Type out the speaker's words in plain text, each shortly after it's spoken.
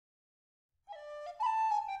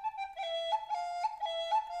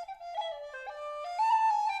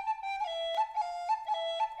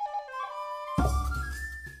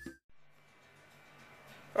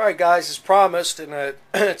Alright guys, as promised, and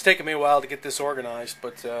it's taken me a while to get this organized,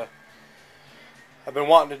 but I've been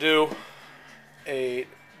wanting to do a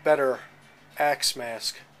better axe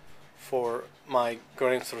mask for my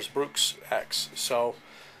Gransfors Bruks axe. So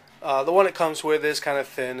the one it comes with is kind of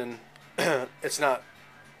thin, and it's not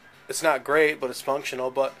great, but it's functional.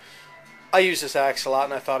 But I use this axe a lot,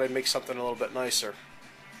 and I thought I'd make something a little bit nicer.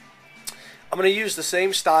 I'm going to use the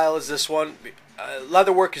same style as this one.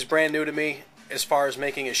 Leatherwork is brand new to me as far as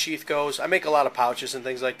making a sheath goes. I make a lot of pouches and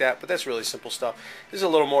things like that, but that's really simple stuff. This is a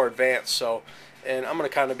little more advanced, so, and I'm going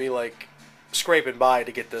to kind of be like scraping by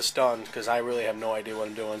to get this done because I really have no idea what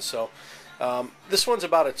I'm doing. So this one's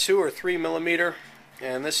about a 2 or 3 millimeter,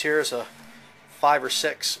 and this here is a 5 or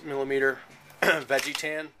 6 millimeter veggie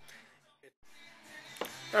tan.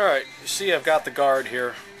 Alright, you see I've got the guard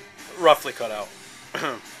here roughly cut out. I'm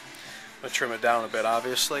going to trim it down a bit,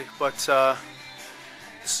 obviously, but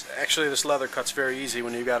actually this leather cuts very easy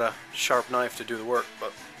when you got a sharp knife to do the work.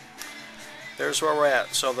 But there's where we're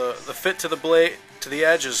at. So the fit to the blade, to the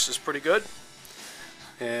edge is pretty good,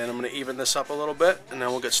 and I'm going to even this up a little bit, and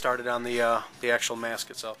then we'll get started on the actual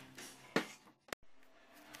mask itself.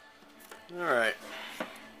 Alright,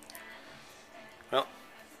 well,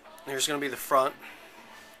 here's going to be the front,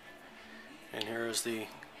 and here is the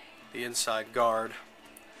inside guard.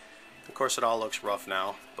 Of course, it all looks rough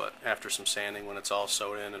now, but after some sanding, when it's all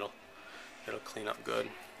sewed in, it'll clean up good.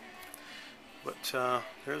 But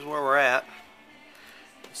here's where we're at.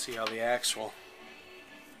 See how the axe will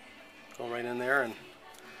go right in there and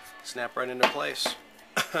snap right into place.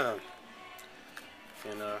 And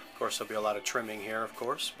of course, there'll be a lot of trimming here, of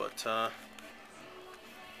course, but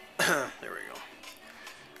there we go.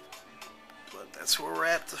 But that's where we're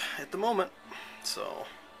at the moment. So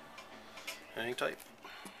hang tight.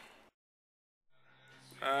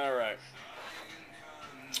 Alright,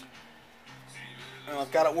 well,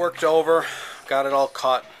 I've got it worked over, got it all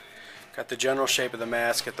cut, got the general shape of the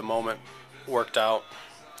mask at the moment worked out.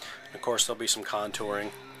 Of course there'll be some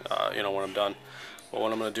contouring, you know, when I'm done. But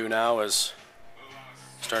what I'm going to do now is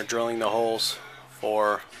start drilling the holes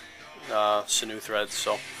for sinew threads,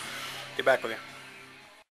 so get back with you.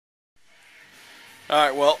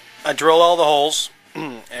 Alright, well, I drilled all the holes,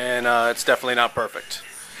 and it's definitely not perfect.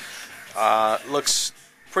 Looks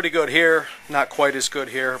pretty good here, not quite as good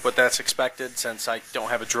here, but that's expected since I don't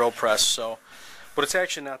have a drill press. So, but it's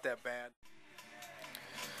actually not that bad.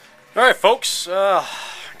 Alright folks,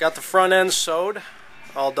 got the front end sewed,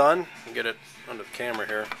 all done. Get it under the camera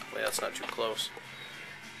here. Yeah, that's not too close.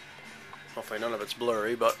 Hopefully none of it's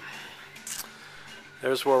blurry, but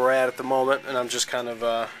there's where we're at the moment, and I'm just kind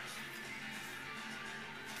of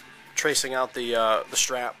tracing out the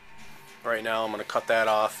strap right now. I'm going to cut that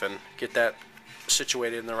off and get that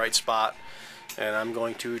situated in the right spot, and I'm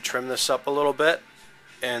going to trim this up a little bit,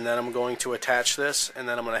 and then I'm going to attach this, and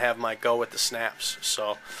then I'm going to have my go with the snaps.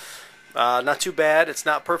 So not too bad. It's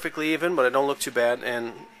not perfectly even, but it don't look too bad.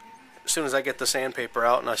 And as soon as I get the sandpaper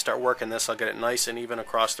out and I start working this, I'll get it nice and even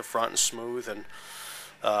across the front and smooth, and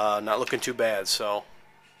not looking too bad. So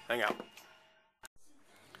hang out.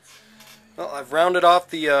 Well, I've rounded off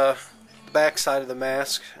the back side of the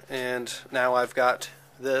mask, and now I've got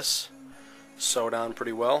this sewed on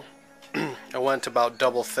pretty well. I went about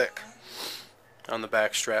double thick on the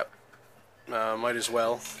back strap. Might as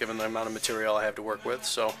well, given the amount of material I have to work with.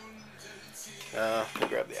 So let me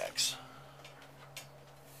grab the axe.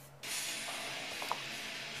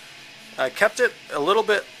 I kept it a little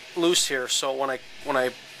bit loose here, so when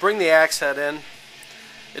I bring the axe head in,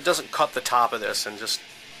 it doesn't cut the top of this and just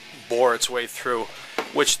bore its way through,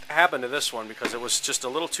 which happened to this one because it was just a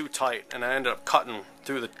little too tight, and I ended up cutting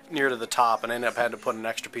through near to the top, and I ended up having to put an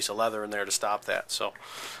extra piece of leather in there to stop that. So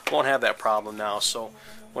I won't have that problem now. So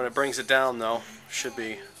when it brings it down, though, should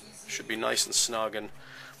be nice and snug, and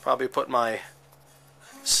probably put my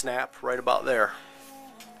snap right about there,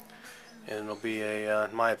 and it'll be in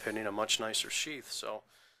my opinion, a much nicer sheath. So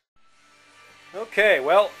okay,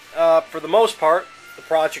 well, for the most part, the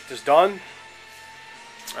project is done.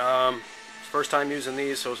 First time using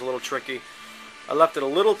these, so it's a little tricky. I left it a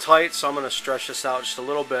little tight, so I'm going to stretch this out just a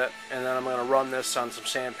little bit, and then I'm going to run this on some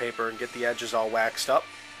sandpaper and get the edges all waxed up,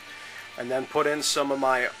 and then put in some of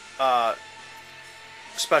my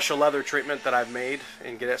special leather treatment that I've made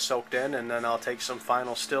and get it soaked in, and then I'll take some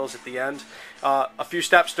final stills at the end. A few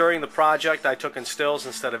steps during the project I took in stills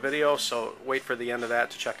instead of video, so wait for the end of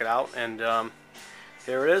that to check it out. And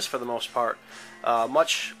here it is for the most part.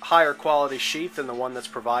 Much higher quality sheath than the one that's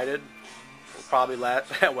provided. Will probably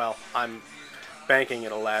last, well, I'm banking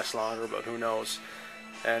it'll last longer, but who knows.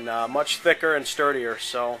 And much thicker and sturdier.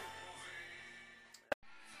 So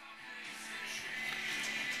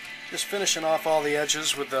Just finishing off all the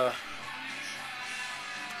edges with the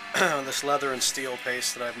this leather and steel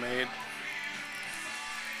paste that I've made.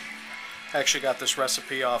 I actually got this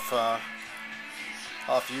recipe off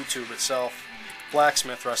YouTube itself.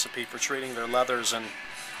 Blacksmith recipe for treating their leathers and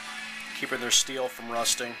keeping their steel from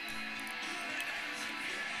rusting.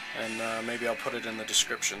 And maybe I'll put it in the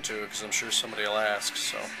description too, because I'm sure somebody will ask.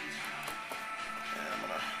 So yeah, I'm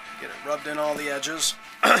gonna get it rubbed in all the edges.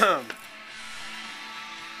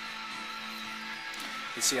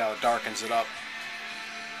 You see how it darkens it up.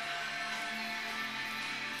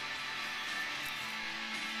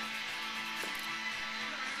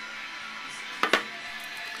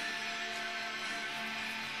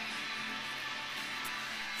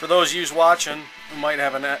 For those of you watching who might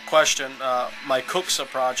have a question, my Cooksa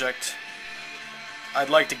project, I'd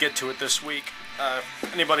like to get to it this week.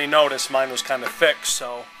 If anybody noticed, mine was kind of thick,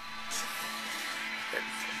 so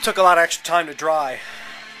it took a lot of extra time to dry.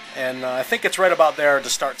 And I think it's right about there to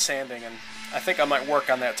start sanding, and I think I might work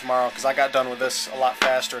on that tomorrow because I got done with this a lot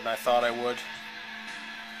faster than I thought I would.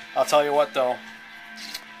 I'll tell you what though,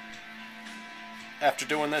 after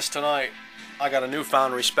doing this tonight, I got a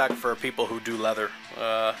newfound respect for people who do leather.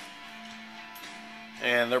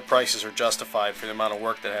 And their prices are justified for the amount of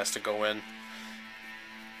work that has to go in.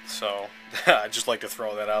 So, I'd just like to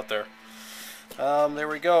throw that out there. There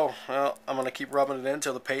we go. Well, I'm going to keep rubbing it in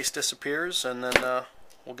until the paste disappears, and then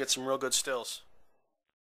we'll get some real good stills.